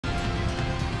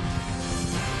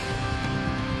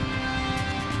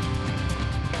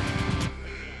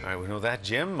right, we know that.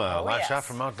 Jim, live shot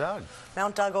from Mount Doug.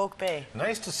 Mount Doug, Oak Bay.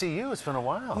 Nice to see you. It's been a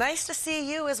while. Nice to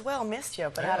see you as well. Missed you,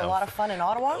 but had a lot of fun in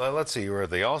Ottawa. Let's see. You were at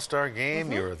the All-Star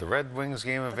game. You were at the Red Wings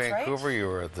game in Vancouver. Right. You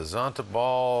were at the Zonta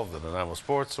Ball, the Nanaimo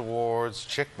Sports Awards,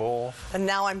 Chick Bowl. And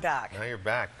now I'm back. Now you're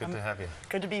back. Good to have you.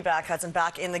 Good to be back, Hudson.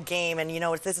 Back in the game. And you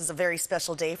know, this is a very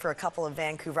special day for a couple of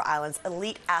Vancouver Island's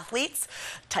elite athletes.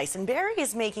 Tyson Barrie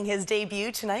is making his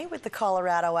debut tonight with the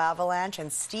Colorado Avalanche,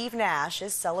 and Steve Nash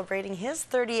is celebrating his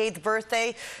 38th birthday.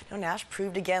 You know, Nash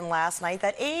proved again last night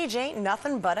that age ain't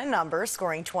nothing but a number,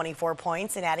 scoring 24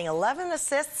 points and adding 11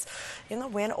 assists in the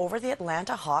win over the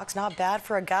Atlanta Hawks. Not bad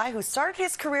for a guy who started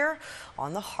his career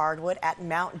on the hardwood at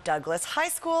Mount Douglas High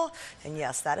School. And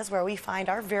yes, that is where we find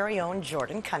our very own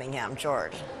Jordan Cunningham.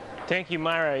 George. Thank you,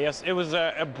 Myra. Yes, it was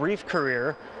a brief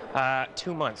career.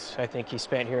 2 months, I think, he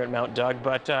spent here at Mount Doug,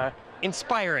 but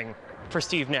inspiring for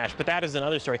Steve Nash. But that is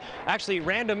another story. Actually,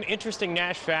 random, interesting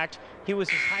Nash fact, he was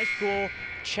his high school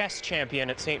chess champion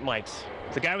at St. Mike's.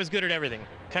 The guy was good at everything.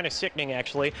 Kind of sickening,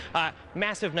 actually.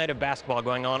 Massive night of basketball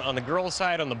going on the girls'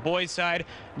 side, on the boys' side.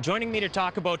 Joining me to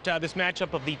talk about this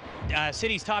matchup of the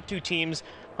city's top two teams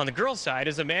on the girls' side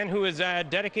is a man who has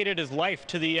dedicated his life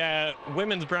to the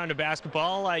women's brand of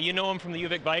basketball. You know him from the U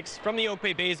of Vic Bikes, from the Oak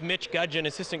Bay Bays, Mitch Gudgeon,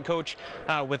 assistant coach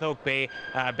with Oak Bay.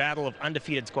 Battle of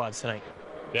undefeated squads tonight.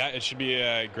 Yeah, it should be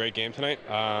a great game tonight.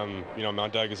 You know,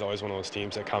 Mount Doug is always one of those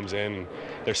teams that comes in.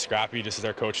 They're scrappy, just as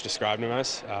their coach described them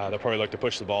as. They'll probably look to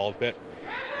push the ball a bit.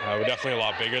 We're definitely a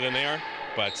lot bigger than they are,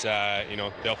 but you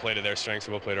know, they'll play to their strengths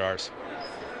and we'll play to ours.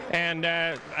 And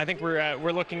I think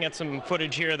we're looking at some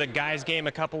footage here of the guys' game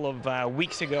a couple of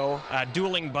weeks ago.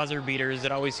 Dueling buzzer beaters.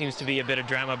 It always seems to be a bit of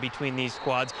drama between these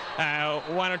squads.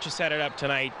 Why don't you set it up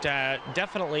tonight?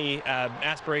 Definitely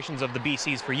aspirations of the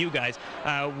BCs for you guys.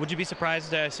 Would you be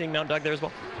surprised seeing Mount Doug there as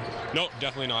well? No,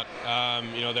 definitely not.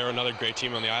 You know, they're another great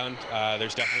team on the island.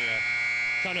 There's definitely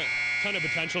a ton of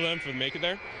potential for them to make it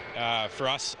there. For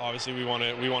us, obviously, we want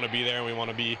to be there, and we want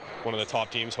to be one of the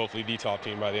top teams, hopefully the top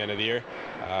team by the end of the year.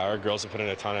 Our girls have put in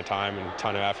a ton of time and a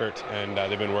ton of effort, and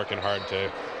they've been working hard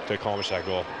to accomplish that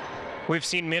goal. We've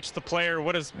seen Mitch the player.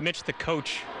 What does Mitch the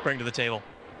coach bring to the table?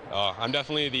 I'm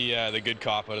definitely the good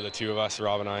cop out of the two of us,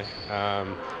 Rob and I.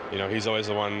 You know, he's always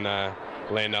the one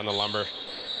laying down the lumber.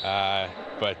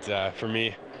 But for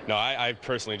me, no, I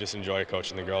personally just enjoy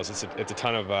coaching the girls. It's a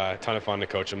ton of fun to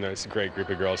coach them. It's a great group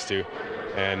of girls too,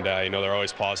 and you know, they're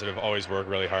always positive, always work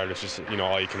really hard. It's just, you know,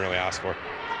 all you can really ask for.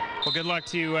 Well, good luck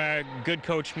to good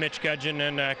coach Mitch Gudgeon,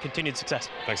 and continued success.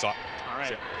 Thanks a lot. All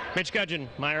right. Mitch Gudgeon,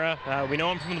 Myra, we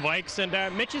know him from the Vikes,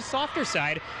 and Mitch's softer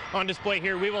side on display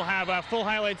here. We will have full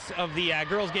highlights of the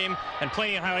girls' game and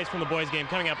plenty of highlights from the boys' game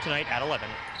coming up tonight at 11.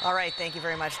 All right, thank you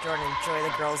very much, Jordan. Enjoy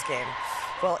the girls' game.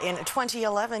 Well, in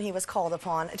 2011, he was called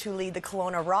upon to lead the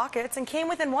Kelowna Rockets and came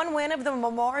within one win of the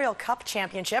Memorial Cup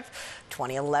Championship.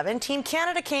 2011, Team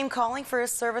Canada came calling for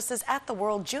his services at the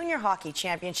World Junior Hockey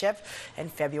Championship in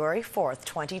February 4th,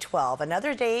 2012.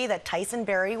 Another day that Tyson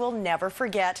Barrie will never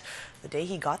forget, the day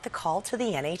he got the call to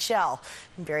the NHL.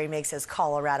 Barrie makes his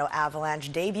Colorado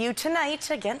Avalanche debut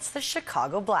tonight against the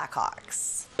Chicago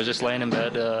Blackhawks. I was just laying in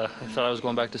bed. I thought I was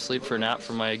going back to sleep for a nap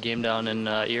for my game down in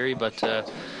Erie, but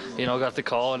you know, got the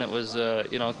call, and it was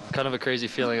you know, kind of a crazy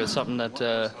feeling. It was something that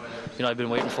you know, I've been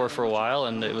waiting for a while,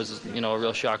 and it was, you know, a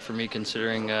real shock for me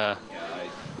considering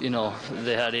you know,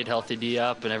 they had 8 healthy D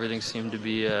up and everything seemed to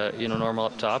be you know, normal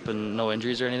up top and no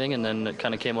injuries or anything, and then it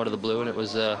kind of came out of the blue, and it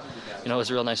was you know, it was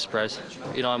a real nice surprise.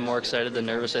 You know, I'm more excited than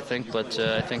nervous, I think, but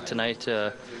I think tonight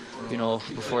you know,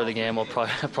 before the game I'll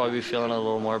probably be feeling a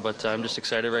little more, but I'm just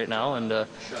excited right now and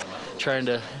trying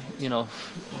to, you know,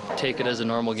 take it as a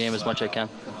normal game as much as I can.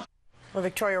 Well,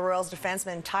 Victoria Royals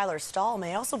defenseman Tyler Stahl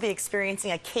may also be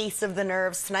experiencing a case of the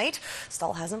nerves tonight.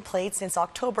 Stahl hasn't played since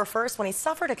October 1st when he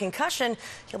suffered a concussion.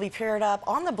 He'll be paired up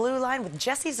on the blue line with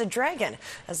Jesse Zadragan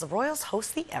as the Royals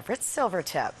host the Everett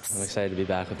Silvertips. I'm excited to be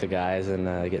back with the guys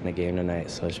and getting a game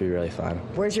tonight, so it should be really fun.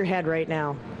 Where's your head right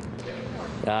now?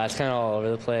 It's kind of all over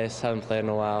the place. Haven't played in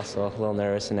a while, so a little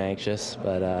nervous and anxious,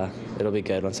 but it'll be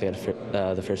good once I get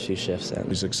the first few shifts in.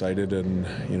 He's excited, and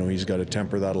you know, he's got to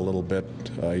temper that a little bit.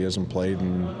 He hasn't played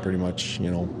in pretty much,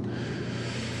 you know,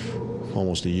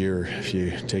 almost a year if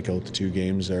you take out the 2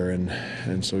 games there,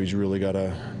 and so he's really got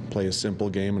to play a simple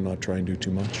game and not try and do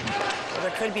too much.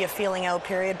 There could be a feeling out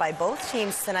period by both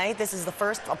teams tonight. This is the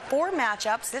first of 4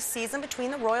 matchups this season between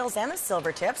the Royals and the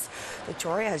Silvertips.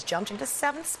 Victoria has jumped into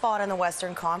 7th spot in the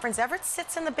Western Conference. Everett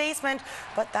sits in the basement,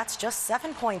 but that's just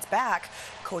 7 points back.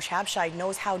 Coach Habscheid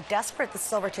knows how desperate the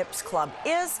Silvertips club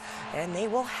is, and they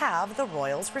will have the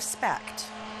Royals' respect.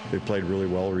 They played really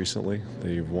well recently.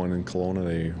 They've won in Kelowna.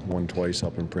 They won twice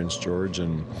up in Prince George,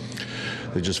 and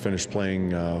they just finished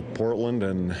playing Portland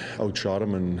and outshot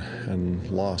them and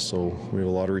lost. So we have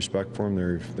a lot of respect for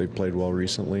them. They've played well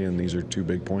recently, and these are 2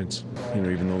 big points. You know,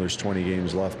 even though there's 20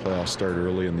 games left, playoffs start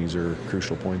early, and these are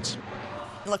crucial points.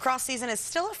 Lacrosse season is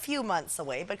still a few months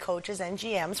away, but coaches and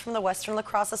GMs from the Western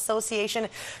Lacrosse Association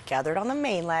gathered on the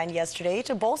mainland yesterday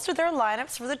to bolster their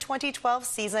lineups for the 2012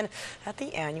 season at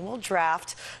the annual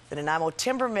draft. The Nanaimo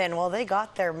Timbermen, well, they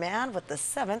got their man with the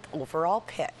 7th overall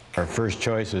pick. Our first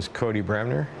choice was Cody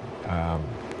Bremner,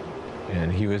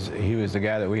 and he was the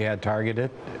guy that we had targeted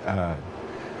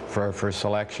for our first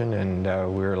selection, and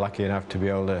we were lucky enough to be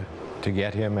able to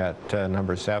get him at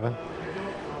number 7.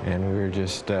 And we were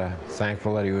just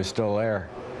thankful that he was still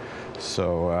there.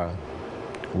 So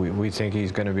we think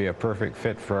he's going to be a perfect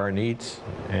fit for our needs,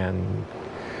 and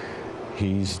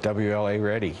he's WLA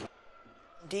ready.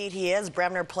 Indeed, he is.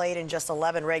 Bremner played in just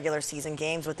 11 regular season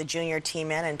games with the junior team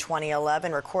in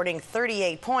 2011, recording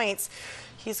 38 points.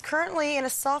 He's currently in a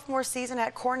sophomore season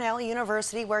at Cornell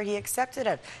University, where he accepted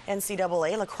an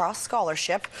NCAA lacrosse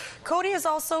scholarship. Cody is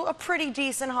also a pretty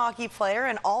decent hockey player,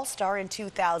 an all-star in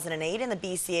 2008 in the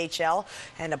BCHL,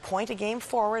 and a point-a-game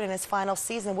forward in his final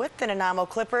season with the Nanaimo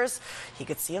Clippers. He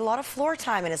could see a lot of floor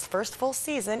time in his first full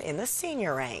season in the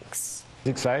senior ranks.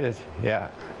 He's excited, yeah.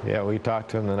 We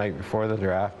talked to him the night before the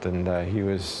draft, and he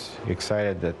was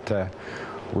excited that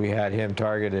we had him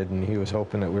targeted, and he was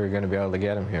hoping that we were going to be able to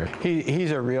get him here.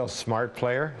 He's a real smart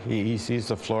player. He sees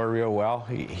the floor real well.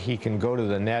 He can go to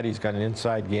the net. He's got an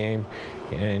inside game,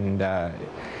 and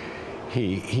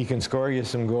he can score you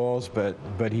some goals,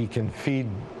 but he can feed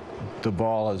the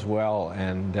ball as well,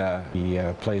 and he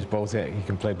plays both. He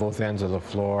can play both ends of the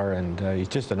floor, and he's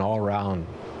just an all-round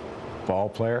ball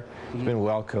player. He's been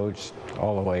well coached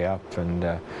all the way up, and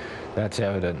that's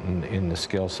evident in the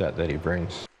skill set that he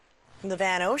brings. The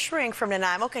Van Osh rink from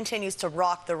Nanaimo continues to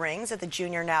rock the rings at the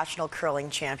Junior National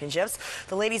Curling Championships.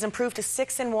 The ladies improved to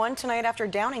 6-1 tonight after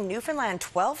downing Newfoundland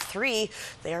 12-3.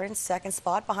 They are in second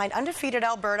spot behind undefeated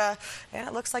Alberta, and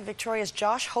it looks like Victoria's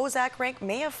Josh Hozak rink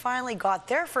may have finally got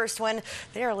their first win.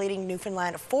 They are leading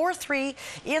Newfoundland 4-3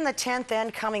 in the 10th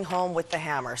and coming home with the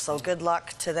hammer. So good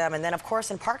luck to them. And then, of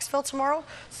course, in Parksville tomorrow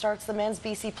starts the men's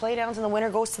BC Playdowns, and the winner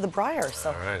goes to the Briar.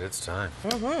 So. All right, it's time.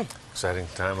 Exciting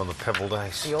time on the pebbled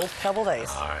ice. The old pebbled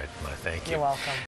ice. All right, thank you. You're welcome.